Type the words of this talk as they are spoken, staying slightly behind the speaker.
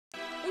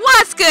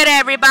What's good,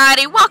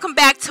 everybody? Welcome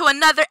back to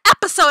another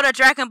episode of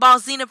Dragon Ball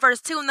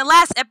Xenoverse 2. In the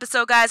last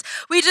episode, guys,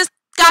 we just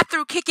got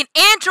through kicking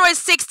Andriod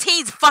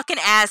 16's fucking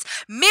ass,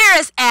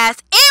 Mira's ass,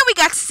 and we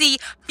got to see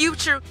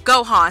future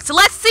Gohan. So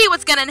let's see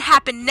what's gonna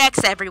happen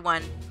next,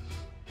 everyone.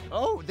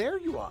 Oh, there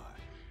you are.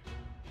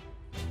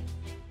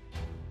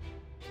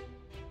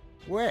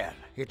 Well,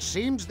 it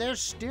seems there's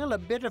still a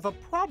bit of a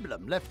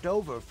problem left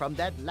over from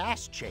that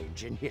last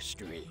change in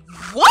history.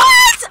 What?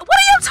 What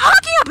are you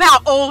talking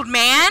about, old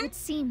man? It would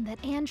seem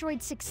that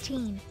Andriod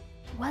 16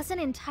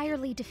 wasn't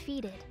entirely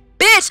defeated.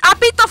 Bitch, I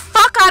beat the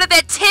fuck out of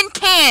that tin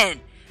can.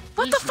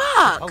 What the He's not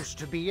fuck? supposed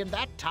to be in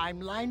that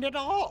timeline at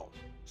all.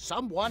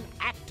 Someone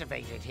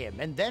activated him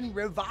and then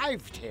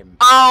revived him.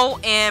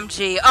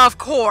 OMG, of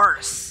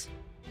course.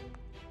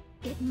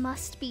 It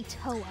must be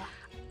Toa.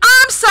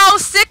 I'm so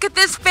sick of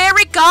this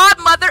fairy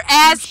godmother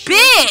ass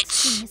bitch!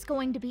 16 is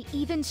going to be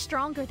even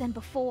stronger than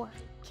before.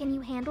 Can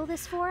you handle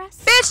this for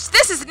us? Bitch,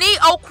 this is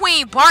Neo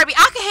Queen Barbie.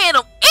 I can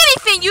handle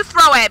anything you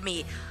throw at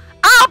me.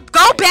 I'll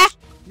go back.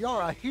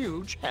 You're a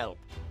huge help.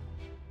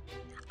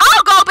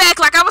 I'll go back,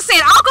 like I was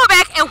saying, I'll go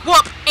back and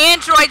whoop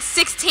Andriod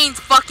 16's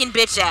fucking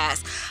bitch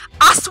ass.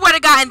 I swear to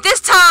God, and this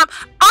time,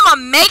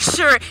 I'ma make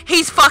sure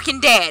he's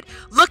fucking dead.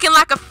 Looking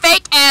like a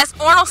fake ass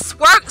Arnold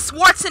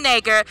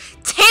Schwarzenegger,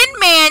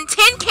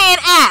 tin can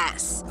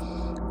ass.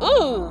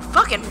 Ooh,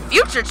 fucking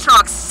Future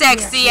Trunks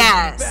sexy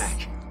ass.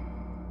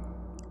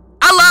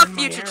 I love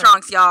Future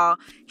Trunks, y'all.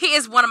 He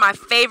is one of my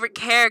favorite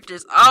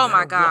characters. Oh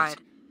my God.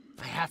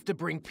 I have to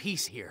bring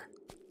peace here.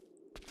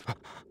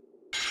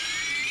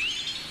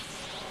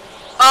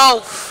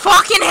 Oh,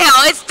 fucking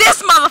hell. It's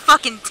this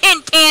motherfucking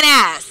tin can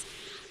ass.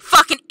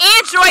 Fucking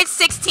Andriod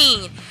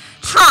 16.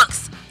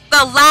 Trunks,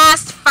 the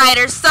last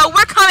fighter. So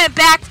we're coming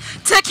back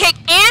to kick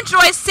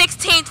Andriod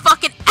 16's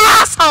fucking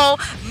asshole,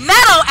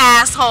 metal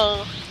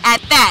asshole,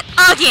 at that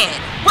again.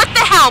 With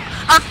the help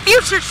of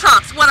Future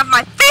Trunks, one of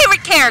my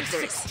favorite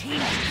characters.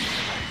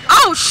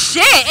 Oh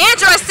shit,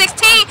 Andriod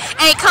 16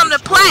 ain't come to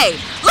play.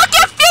 Look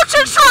at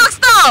Future Trunks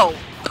though,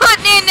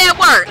 putting in that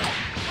work.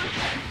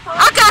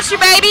 I got you,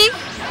 baby.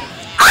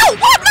 Oh,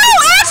 what? No,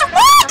 Andriod,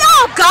 what?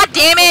 Oh, god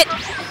damn it.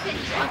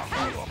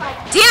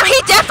 Damn, he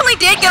definitely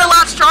did get a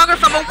lot stronger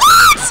from a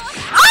what?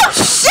 Oh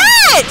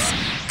shit!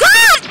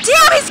 God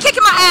damn, he's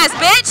kicking my ass,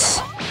 bitch.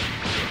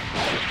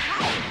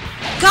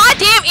 God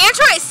damn,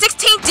 Andriod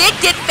 16 did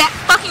get that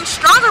fucking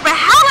stronger, but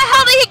how the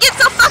hell did he get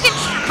so fucking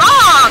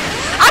strong?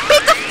 I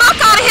beat the fuck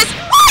out of his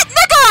what,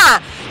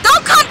 nigga?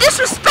 Don't come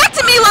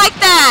disrespecting me like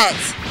that.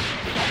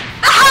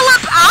 The hell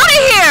up out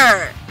of here.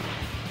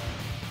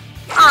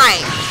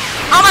 Alright.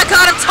 Oh my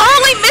God, I'm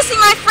totally missing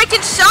my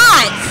freaking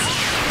shots.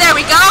 There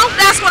we go.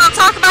 That's what I'm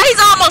talking about. He's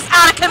almost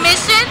out of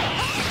commission.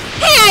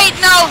 He ain't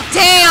no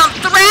damn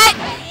threat.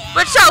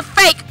 But your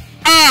fake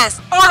ass,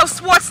 Arnold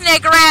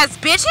Schwarzenegger ass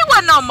bitch, he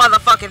wasn't no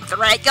motherfucking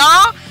threat,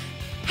 y'all.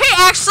 He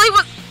actually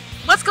was.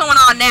 What's going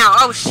on now?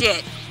 Oh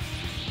shit.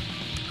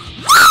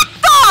 What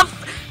the?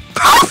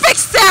 Perfect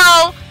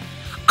Cell?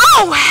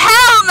 Oh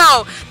hell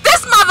no.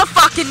 This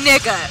motherfucking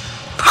nigga.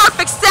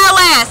 Perfect Cell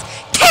ass.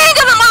 King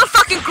of the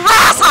motherfucking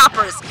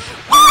grasshoppers.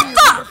 What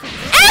the?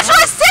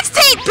 Andriod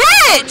 16,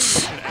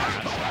 bitch.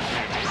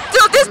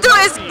 Dude, this dude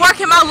is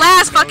working my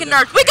last fucking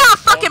nerves. We got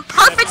fucking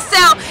Perfect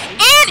Cell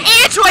and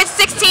Andriod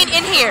 16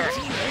 in here.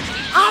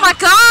 Oh my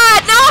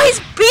God, no, he's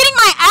beating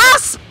my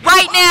ass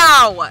right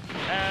now.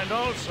 And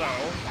also,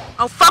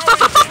 oh fuck.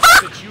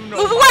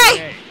 Move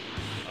away.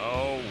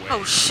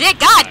 Oh shit,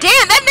 god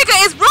damn, that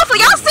nigga is ruthless.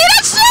 Y'all see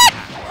that shit?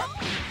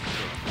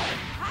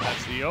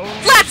 that's the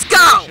only Let's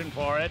go.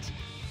 for it.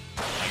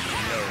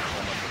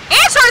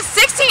 Andriod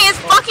 16 is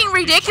fucking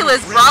ridiculous,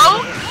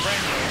 bro.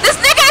 This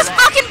nigga is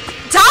fucking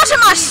dodging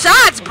my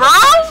shots, bro.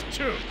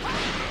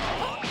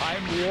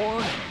 I'm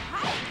warned.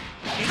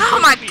 Oh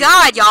my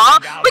God, y'all.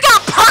 We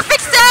got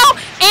Perfect Cell,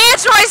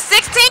 Andriod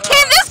 16.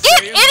 Can this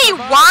get any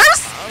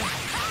worse?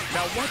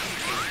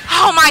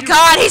 Oh my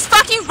God, he's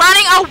fucking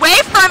running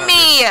away from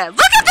me.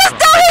 Look at this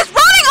dude, he's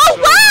running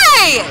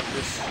away.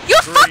 You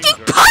fucking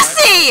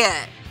pussy.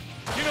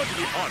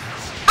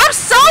 I'm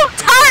so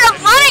tired of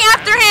running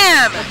after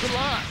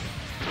him.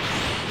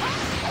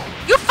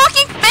 You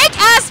fucking fake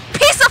ass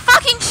piece of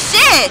fucking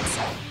shit.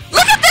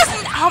 Look at this.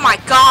 Oh my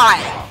God.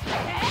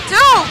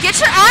 Dude, get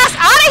your ass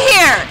out of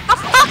here. The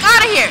fuck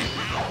out of here.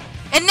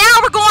 And now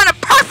we're going to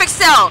Perfect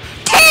Cell,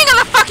 king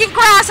of the fucking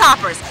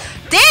grasshoppers.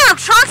 Damn,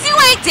 Trunks, you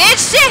ain't did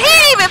shit. He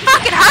ain't even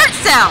fucking hurt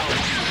Cell.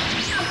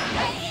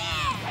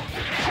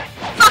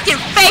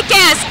 Fucking fake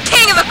ass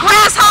king of the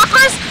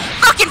grasshoppers.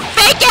 Fucking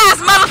fake ass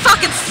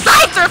motherfucking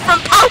Scyther from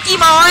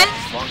Pokemon.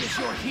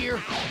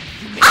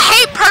 I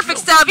hate Perfect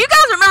Cell. If you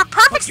guys remember,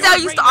 Perfect Cell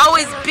used to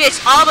always bitch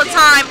all the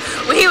time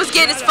when he was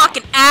getting his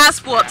fucking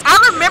ass whooped. I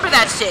remember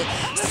that shit.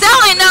 Cell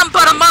ain't nothing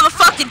but a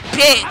motherfucking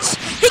bitch.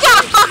 He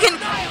gotta fucking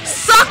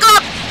suck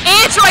up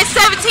Andriod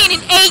 17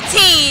 and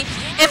 18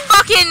 and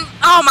fucking,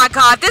 oh my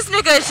God, this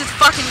nigga is just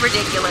fucking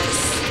ridiculous.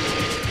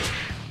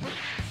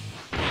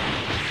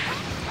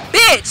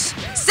 Bitch,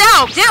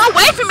 Cell, get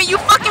away from me, you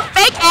fucking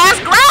fake ass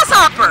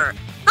grasshopper.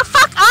 The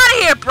fuck out of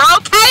here, bro.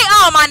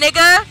 KO, my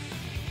nigga.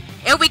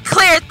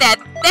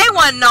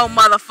 wasn't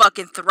no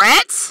motherfucking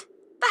threat.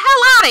 The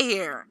hell out of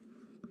here.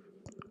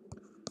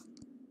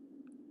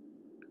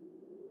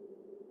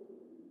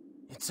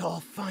 It's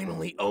all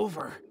finally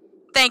over.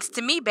 Thanks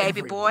to me, baby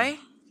Everyone. boy.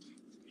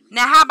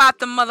 Now, how about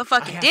them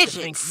motherfucking I have digits?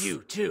 to thank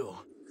you, too.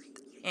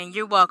 And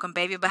you're welcome,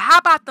 baby. But how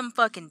about them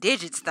fucking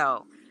digits,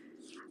 though?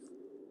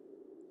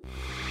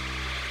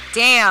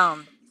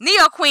 Damn.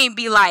 Neo Queen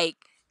be like,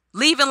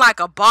 leaving like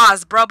a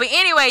boss, bro. But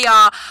anyway,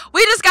 y'all,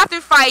 we just got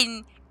through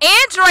fighting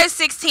Andriod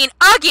 16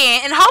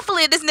 again. And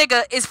hopefully this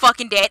nigga is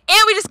fucking dead. And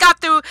we just got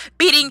through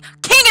beating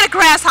King of the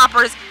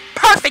Grasshoppers,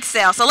 Perfect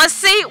Cell. So let's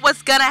see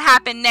what's gonna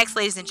happen next,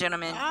 ladies and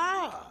gentlemen.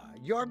 Ah,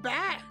 you're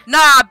back.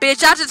 Nah,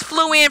 bitch. I just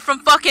flew in from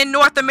fucking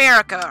North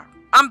America.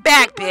 I'm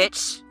back,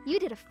 bitch. You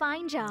did a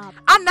fine job.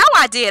 I know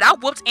I did. I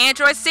whooped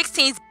Andriod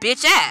 16's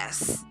bitch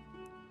ass.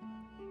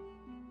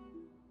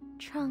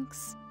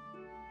 Trunks.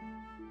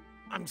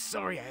 I'm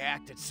sorry I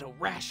acted so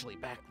rashly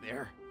back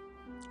there.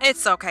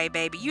 It's okay,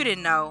 baby. You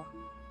didn't know.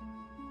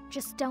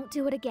 Just don't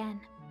do it again.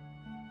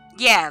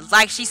 Yeah,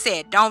 like she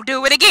said, don't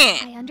do it again.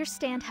 I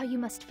understand how you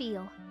must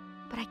feel,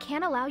 but I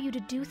can't allow you to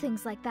do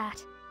things like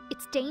that.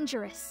 It's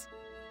dangerous.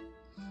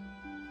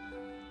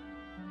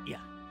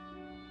 Yeah.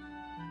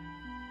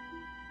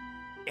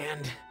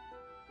 And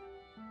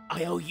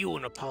I owe you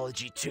an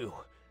apology, too.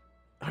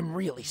 I'm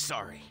really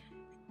sorry.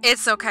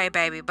 It's okay,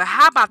 baby. But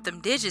how about them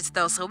digits,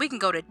 though, so we can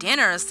go to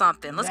dinner or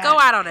something? Let's go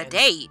out on a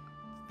date.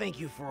 Thank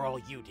you for all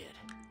you did.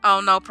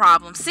 Oh, no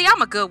problem. See,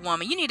 I'm a good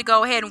woman. You need to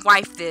go ahead and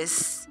wife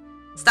this.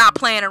 Stop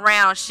playing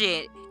around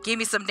shit. Give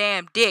me some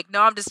damn dick.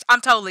 No,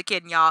 I'm totally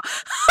kidding, y'all.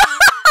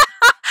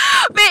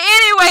 But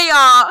anyway,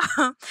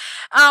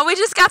 y'all, we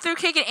just got through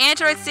kicking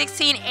Andriod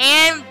 16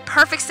 and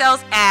Perfect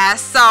Cell's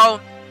ass. So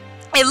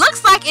it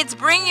looks like it's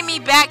bringing me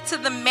back to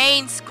the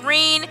main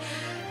screen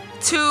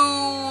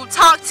to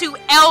talk to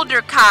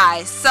Elder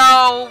Kai.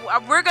 So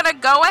we're gonna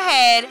go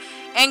ahead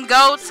and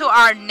go to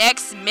our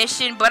next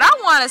mission. But I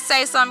want to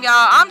say something,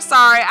 y'all. I'm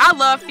sorry. I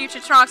love Future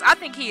Trunks. I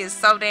think he is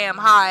so damn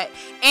hot.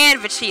 And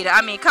Vegeta.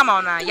 I mean, come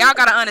on now. Y'all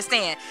gotta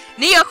understand.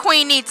 Neo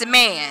Queen needs a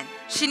man.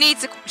 She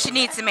needs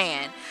a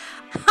man.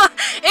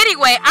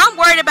 Anyway, I'm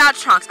worried about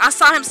Trunks. I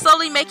saw him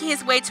slowly making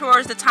his way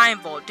towards the time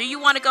vault. Do you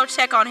want to go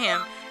check on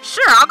him?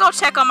 Sure, I'll go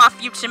check on my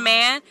future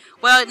man.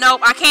 Well, no,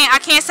 I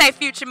can't say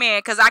future man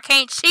because I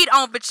can't cheat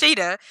on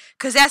Vegeta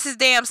because that's his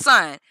damn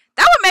son.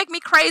 That would make me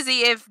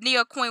crazy if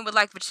Neo Queen would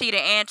like Vegeta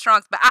and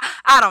Trunks, but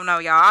I don't know,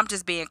 y'all. I'm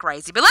just being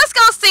crazy. But let's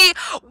go see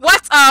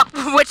what's up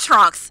with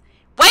Trunks.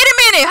 Wait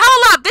a minute.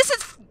 Hold up. This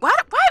is...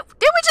 What?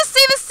 Did we just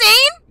see the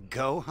scene?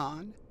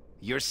 Gohan?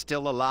 You're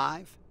still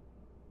alive?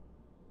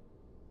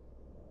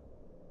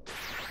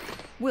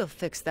 We'll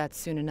fix that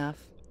soon enough.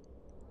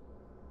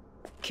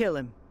 Kill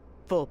him.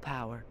 Full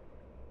power.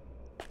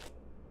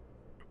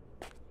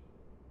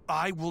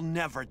 I will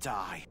never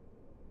die.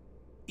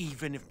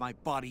 Even if my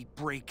body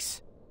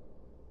breaks.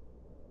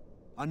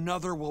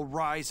 Another will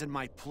rise in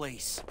my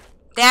place.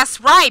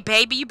 That's right,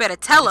 baby. You better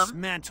tell him.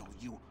 Dismantle,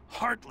 you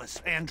heartless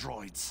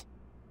androids.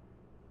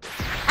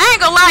 I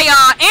ain't gonna lie,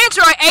 y'all.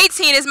 Andriod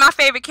 18 is my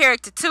favorite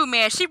character too,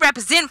 man. She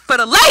representing for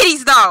the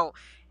ladies, though.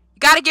 You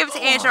gotta give it to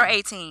Andriod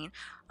 18.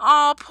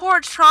 Oh,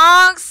 poor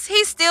Trunks.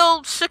 He's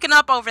still shooken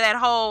up over that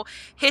whole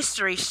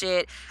history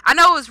shit. I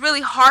know it was really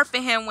hard for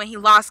him when he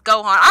lost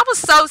Gohan. I was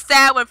so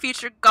sad when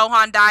future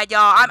Gohan died,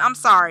 y'all. I'm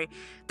sorry.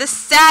 The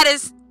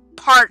saddest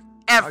part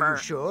ever. Are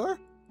you sure?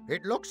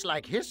 It looks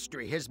like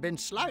history has been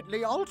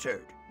slightly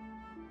altered.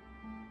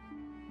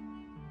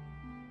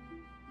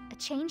 A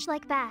change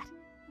like that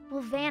will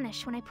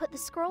vanish when I put the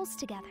scrolls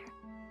together.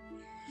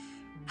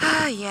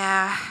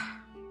 Yeah.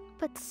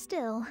 But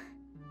still,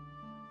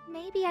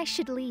 maybe I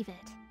should leave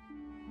it.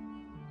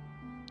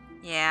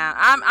 Yeah,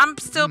 I'm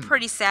still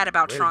pretty sad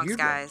about Well, Trunks, you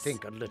guys. don't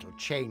think a little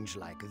change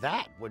like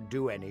that would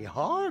do any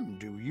harm,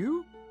 do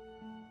you?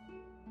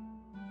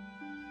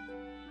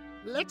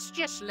 Let's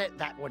just let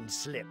that one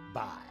slip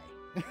by.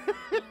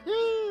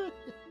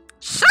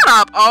 Shut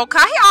up, Oka.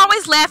 He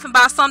always laughing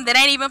about something that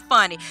ain't even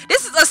funny.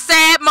 This is a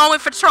sad moment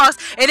for Trunks,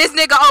 and this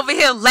nigga over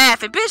here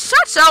laughing. Bitch,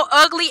 shut your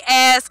ugly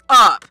ass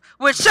up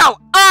with your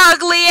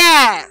ugly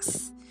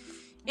ass.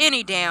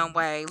 Any damn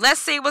way. Let's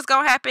see what's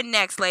gonna happen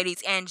next,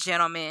 ladies and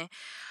gentlemen.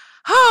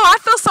 Oh, I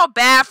feel so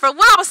bad for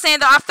what I was saying,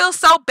 though. I feel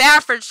so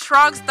bad for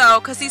Trunks, though,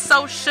 because he's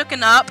so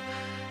shooken up,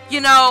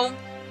 you know,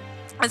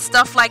 and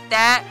stuff like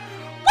that.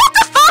 What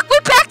the fuck? We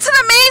back to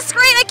the main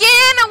screen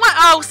again? And what?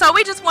 Oh, so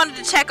we just wanted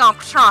to check on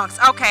Trunks.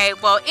 Okay,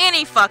 well,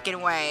 any fucking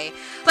way.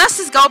 Let's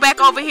just go back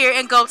over here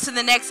and go to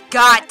the next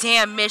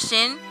goddamn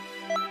mission.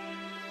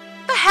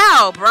 The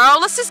hell, bro?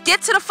 Let's just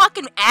get to the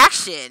fucking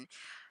action.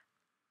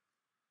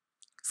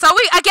 So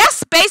I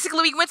guess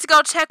basically we went to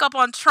go check up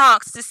on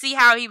Trunks to see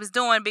how he was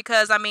doing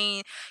because, I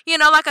mean, you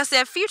know, like I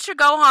said, future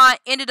Gohan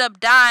ended up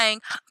dying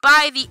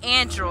by the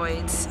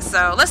androids.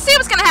 So let's see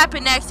what's gonna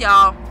happen next,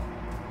 y'all.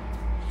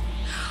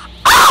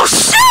 Oh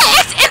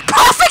shit! It's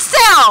Imperfect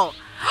Cell!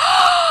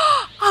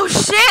 Oh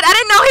shit! I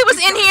didn't know he was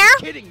in here.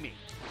 Kidding me?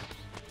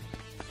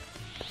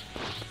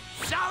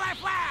 Solar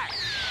flash!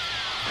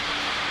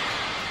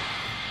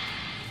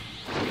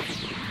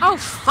 Oh,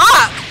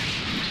 fuck.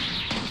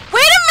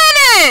 Wait a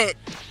minute.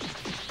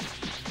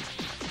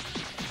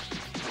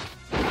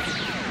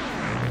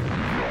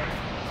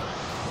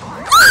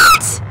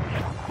 What?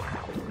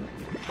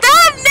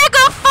 That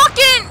nigga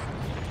fucking...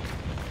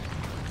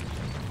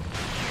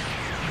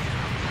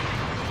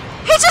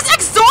 He just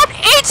absorbed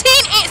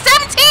 17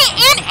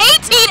 and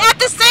 18 at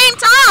the same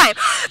time.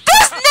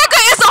 This nigga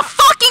is a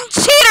fucking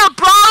cheater,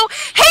 bro.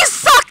 He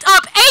sucked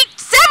up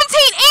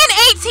 17 and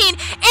 18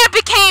 and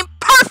became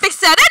Perfect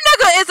Cell. That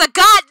nigga is a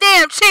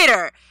goddamn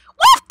cheater.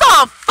 What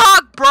the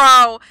fuck,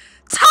 bro?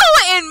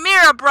 Toa and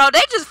Mira, bro,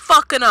 they just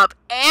fucking up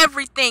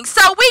everything.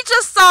 So we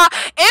just saw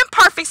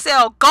Imperfect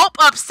Cell gulp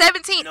up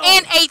 17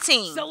 and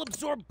 18. Cell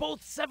absorbed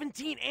both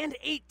 17 and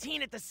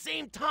 18 at the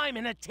same time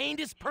and attained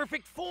his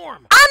perfect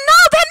form. I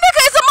know, that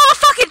nigga is a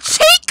motherfucking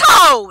cheat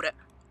code.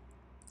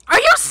 Are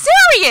you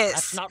serious?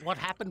 That's not what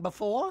happened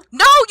before?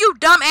 No, you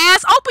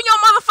dumbass. Open your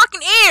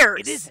motherfucking ears.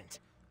 It isn't.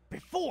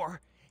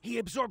 Before, he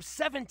absorbed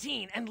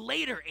 17 and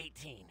later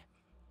 18.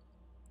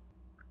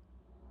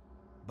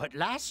 But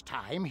last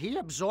time, he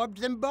absorbed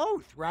them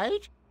both,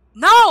 right?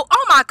 No,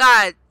 oh my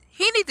god.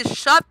 He needs to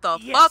shut the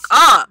fuck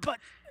up. But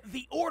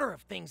the order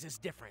of things is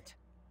different.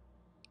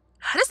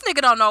 This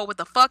nigga don't know what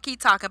the fuck he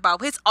talking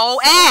about. His old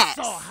I ass.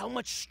 saw how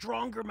much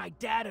stronger my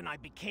dad and I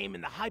became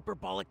in the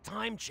hyperbolic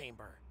time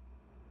chamber.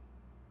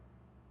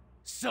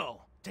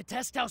 So, to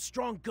test how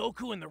strong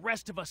Goku and the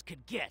rest of us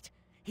could get,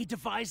 he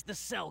devised the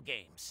Cell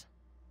games.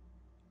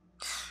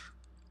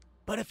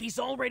 But if he's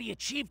already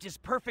achieved his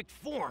perfect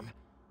form,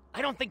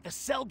 I don't think the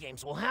Cell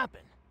games will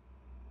happen.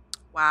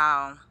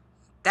 Wow.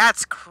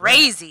 That's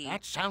crazy.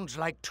 That sounds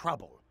like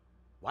trouble.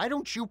 Why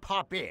don't you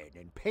pop in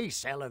and pay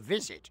Cell a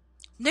visit?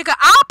 Nigga,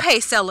 I'll pay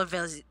Cell a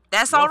visit.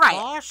 That's You're alright.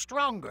 far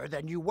stronger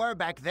than you were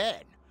back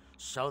then,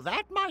 so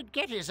that might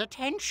get his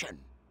attention.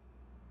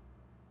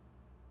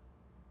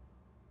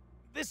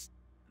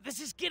 This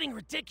is getting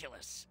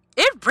ridiculous.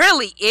 It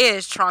really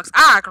is, Trunks.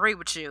 I agree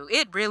with you.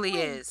 It really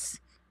is.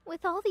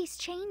 With all these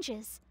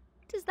changes,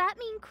 does that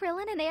mean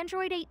Krillin and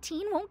Android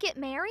 18 won't get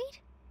married?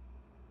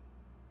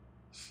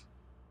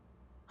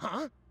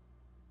 Huh?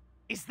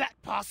 Is that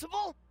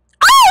possible?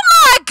 Oh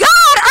my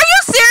god! Are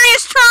you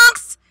serious,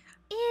 Trunks?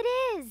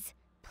 It is.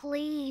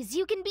 Please,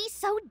 you can be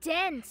so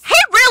dense. He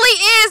really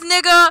is,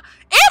 nigga.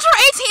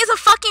 Android 18 is a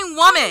fucking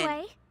woman.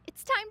 Anyway,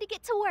 it's time to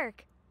get to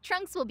work.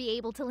 Trunks will be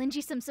able to lend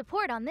you some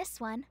support on this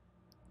one.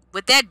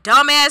 With that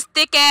dumbass,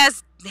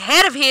 thick-ass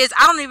head of his,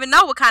 I don't even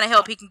know what kind of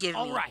help he can give me.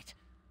 All right.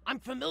 I'm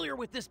familiar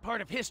with this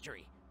part of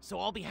history, so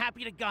I'll be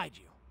happy to guide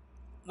you.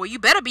 Well, you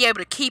better be able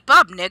to keep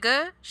up,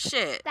 nigga.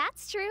 Shit.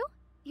 That's true.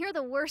 You're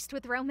the worst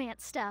with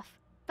romance stuff.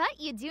 But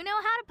you do know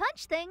how to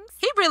punch things.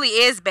 He really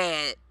is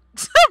bad.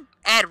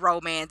 Add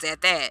romance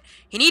at that.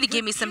 He need to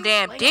give me some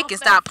damn dick and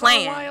stop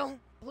playing. While,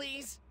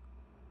 please.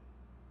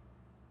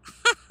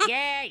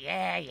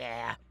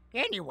 Yeah.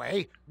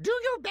 Anyway, do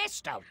your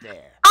best out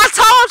there. I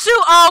told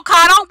you,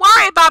 Oka, don't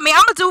worry about me.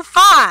 I'ma do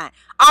fine.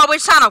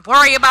 Always trying to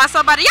worry about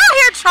somebody. Y'all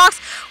hear Trunks?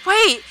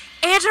 Wait,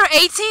 Android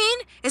 18?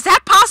 Is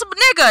that possible?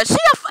 Nigga,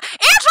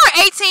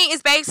 Android 18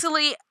 is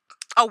basically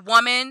a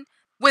woman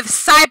with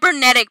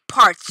cybernetic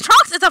parts.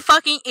 Trunks is a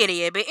fucking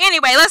idiot. But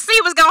anyway, let's see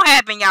what's gonna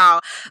happen, y'all.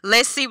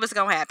 Let's see what's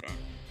gonna happen.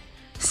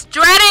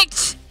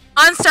 Strategic,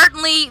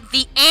 uncertainly,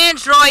 the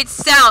Android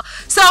Cell.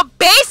 So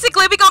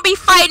basically, we're gonna be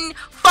fighting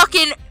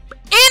fucking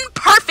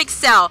Imperfect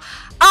Cell.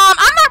 I'm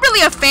not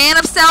really a fan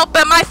of Cell,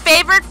 but my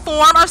favorite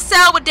form of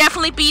Cell would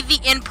definitely be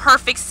the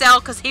Imperfect Cell,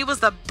 because he was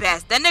the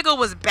best. That nigga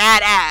was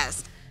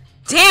badass.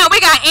 Damn, we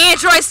got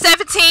Android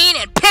 17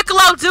 and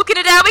Piccolo duking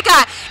it out. We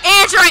got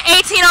Android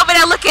 18 over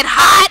there looking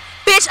hot.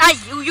 Bitch,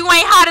 you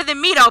ain't hotter than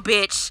me though,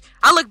 bitch.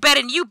 I look better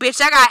than you, bitch.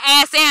 I got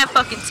ass and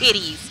fucking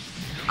titties.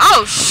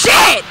 Oh,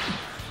 shit.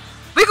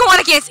 We're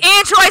going against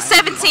Android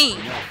 17.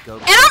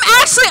 And I'm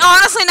actually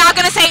honestly not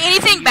going to say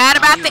anything bad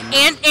about the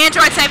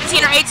Android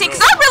 17 or 18, because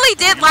I really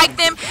did like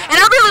them, and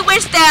I really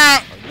wish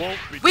that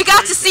we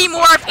got to see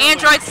more of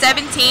Android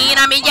 17.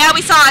 I mean, yeah,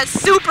 we saw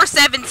Super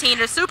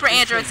 17 or Super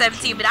Android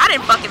 17, but I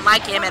didn't fucking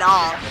like him at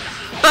all.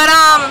 But,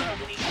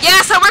 yeah,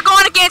 so we're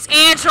going against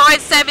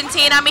Android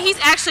 17. I mean, he's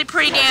actually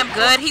pretty damn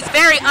good. He's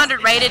very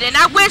underrated, and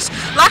I wish,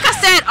 like I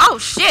said, oh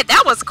shit,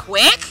 that was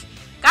quick.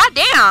 God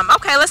damn.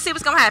 Okay, let's see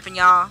what's going to happen,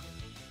 y'all.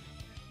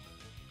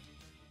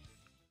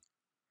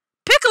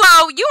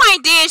 Piccolo, you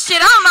ain't did shit.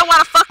 I don't know why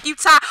the fuck you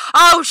tied.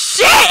 Oh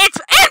shit, it's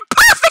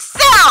Imperfect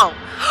Cell!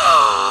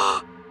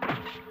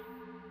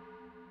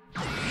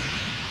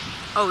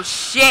 Oh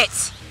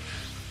shit.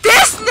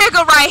 This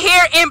nigga right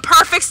here,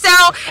 Imperfect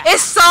Cell,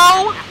 is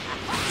so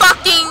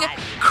fucking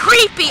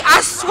creepy. I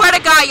swear to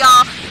God,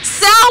 y'all.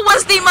 Cell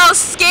was the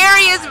most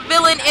scariest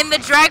villain in the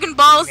Dragon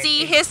Ball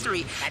Z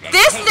history.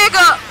 This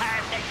nigga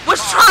was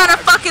trying to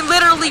fucking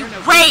literally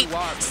rape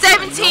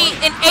 17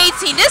 and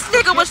 18. This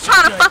nigga was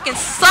trying to fucking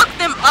suck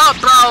them up,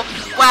 bro.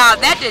 Wow,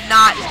 that did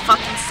not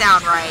fucking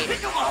sound right.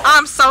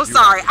 I'm so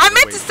sorry. I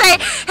meant to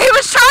say he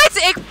was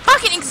trying to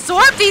fucking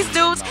absorb these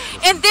dudes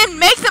and then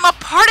make them a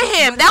part of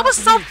him. That was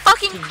so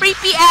fucking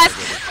creepy ass,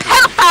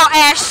 pedophile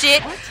ass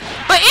shit.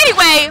 But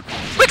anyway,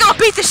 We're gonna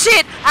beat the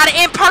shit out of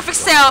Imperfect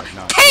Cell,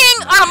 king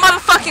of the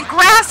motherfucking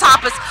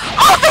grasshoppers,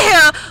 over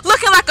here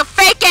looking like a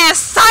fake ass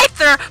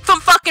Scyther from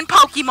fucking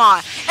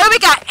Pokemon. And we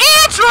got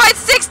Andriod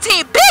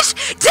 16. Bitch,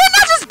 didn't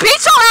I just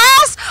beat your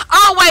ass?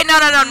 Oh wait, no,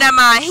 never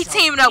mind. He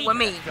teamed up with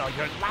me.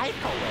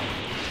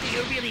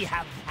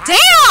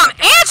 Damn,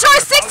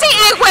 Andriod 16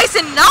 ain't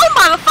wasting no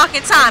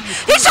motherfucking time.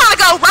 He's trying to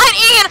go right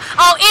in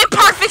on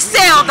Imperfect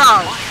Cell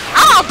though.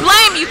 I don't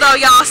blame you though,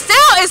 y'all.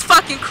 Cell is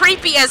fucking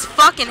creepy as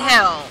fucking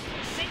hell.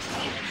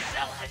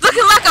 Look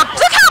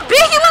how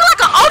big he look,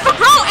 like an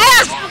overgrown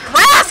ass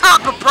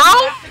grasshopper,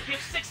 bro.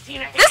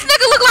 This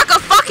nigga look like a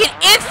fucking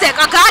insect,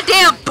 a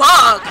goddamn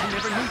bug.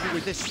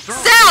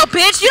 Cell,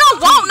 bitch, you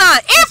don't want none.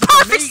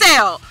 Imperfect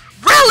Cell.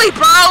 Really,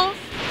 bro?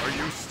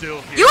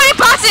 You ain't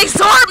about to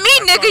absorb me,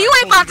 nigga. You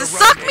ain't about to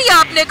suck me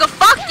up, nigga.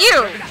 Fuck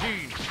you.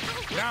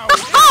 The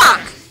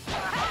fuck?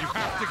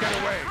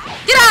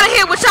 Get out of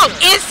here with your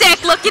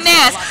insect-looking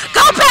ass.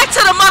 Go back to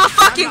the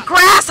motherfucking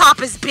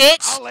grasshoppers,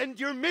 bitch. I'll end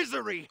your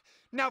misery.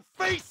 Now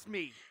face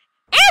me.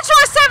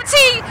 Andriod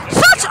 17,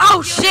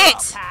 oh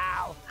shit.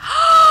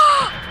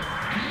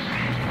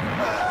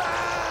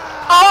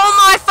 Oh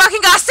my fucking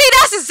god. See,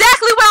 that's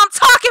exactly what I'm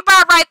talking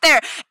about right there.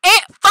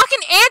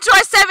 Fucking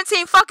Andriod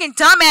 17 fucking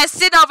dumbass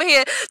sitting over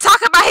here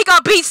talking about he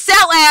gonna beat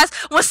Cell ass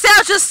when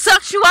Cell just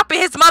sucks you up in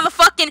his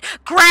motherfucking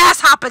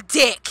grasshopper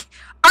dick.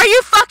 Are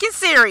you fucking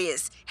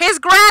serious? His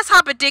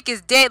grasshopper dick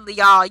is deadly,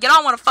 y'all. You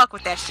don't want to fuck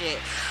with that shit.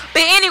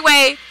 But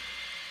anyway,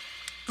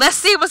 let's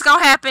see what's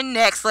gonna happen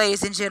next,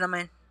 ladies and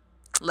gentlemen.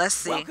 Let's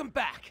see. Welcome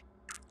back.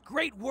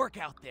 Great work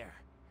out there.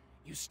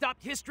 You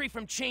stopped history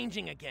from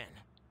changing again.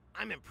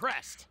 I'm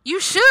impressed. You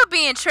should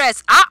be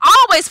impressed. I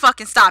always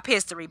fucking stop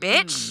history,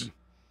 bitch.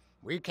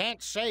 We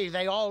can't say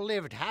they all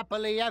lived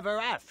happily ever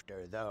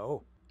after,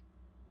 though.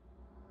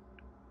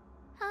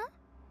 Huh?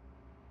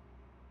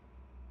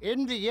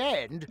 In the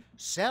end,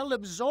 Cell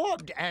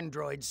absorbed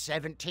Androids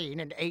 17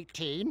 and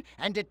 18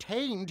 and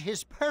attained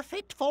his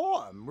perfect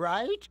form,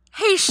 right?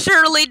 He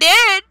surely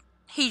did.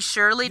 He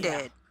surely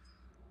did.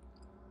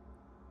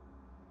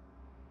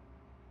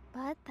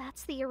 But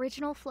that's the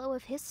original flow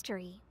of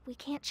history. We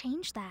can't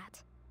change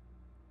that.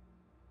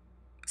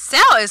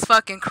 Cell is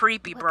fucking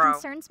creepy, bro. What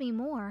concerns me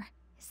more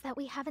is that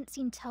we haven't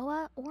seen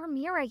Toa or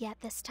Mira yet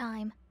this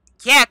time.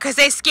 Yeah, because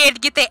they scared to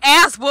get their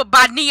ass whooped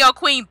by Neo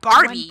Queen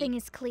Barbie. One thing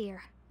is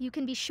clear. You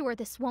can be sure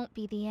this won't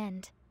be the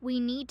end. We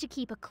need to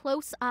keep a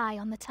close eye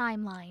on the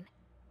timeline.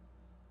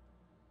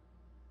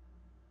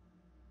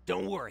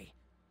 Don't worry.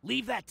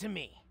 Leave that to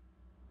me.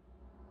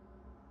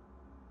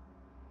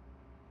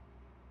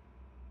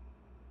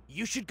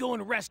 You should go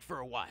and rest for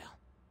a while.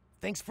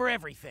 Thanks for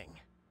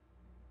everything.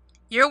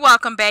 You're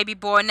welcome, baby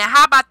boy. Now,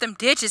 how about them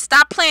digits?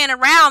 Stop playing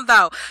around,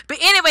 though. But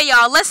anyway,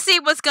 y'all, let's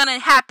see what's gonna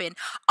happen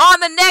on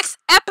the next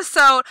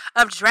episode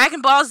of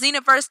Dragon Ball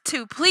Xenoverse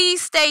 2.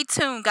 Please stay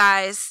tuned,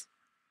 guys.